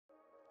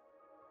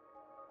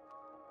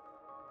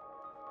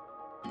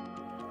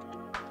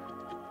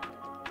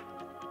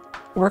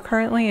We're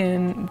currently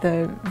in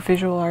the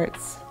Visual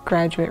Arts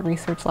Graduate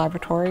Research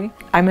Laboratory.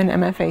 I'm an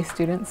MFA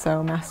student,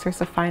 so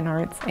Masters of Fine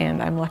Arts, and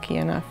I'm lucky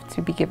enough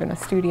to be given a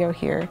studio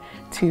here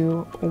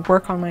to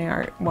work on my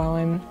art while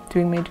I'm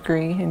doing my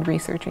degree and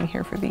researching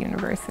here for the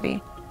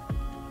university.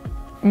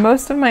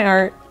 Most of my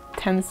art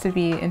tends to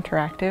be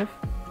interactive.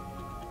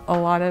 A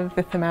lot of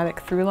the thematic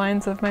through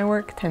lines of my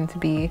work tend to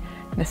be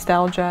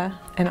nostalgia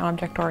and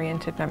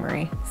object-oriented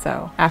memory.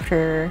 So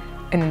after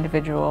an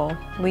individual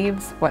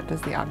leaves, what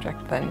does the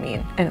object then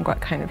mean, and what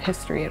kind of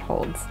history it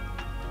holds?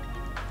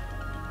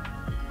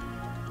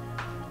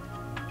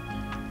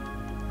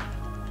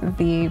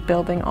 The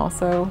building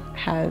also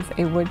has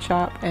a wood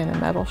shop and a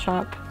metal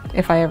shop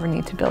if I ever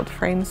need to build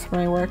frames for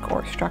my work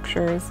or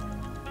structures.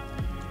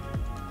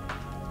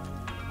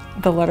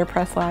 The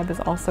letterpress lab is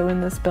also in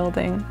this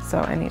building,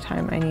 so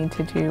anytime I need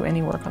to do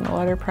any work on the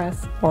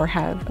letterpress or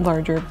have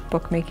larger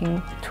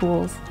bookmaking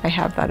tools, I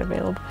have that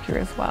available here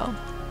as well.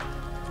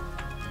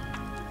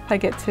 I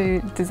get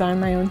to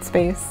design my own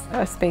space,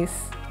 a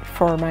space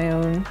for my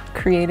own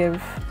creative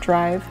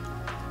drive.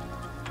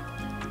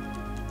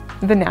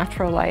 The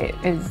natural light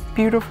is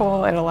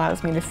beautiful. It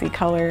allows me to see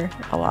color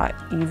a lot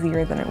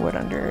easier than it would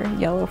under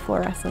yellow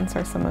fluorescence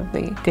or some of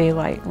the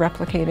daylight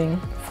replicating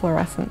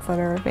fluorescents that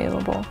are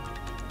available.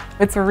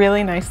 It's a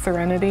really nice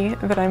serenity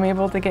that I'm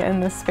able to get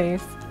in this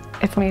space.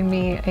 It's made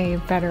me a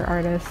better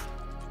artist.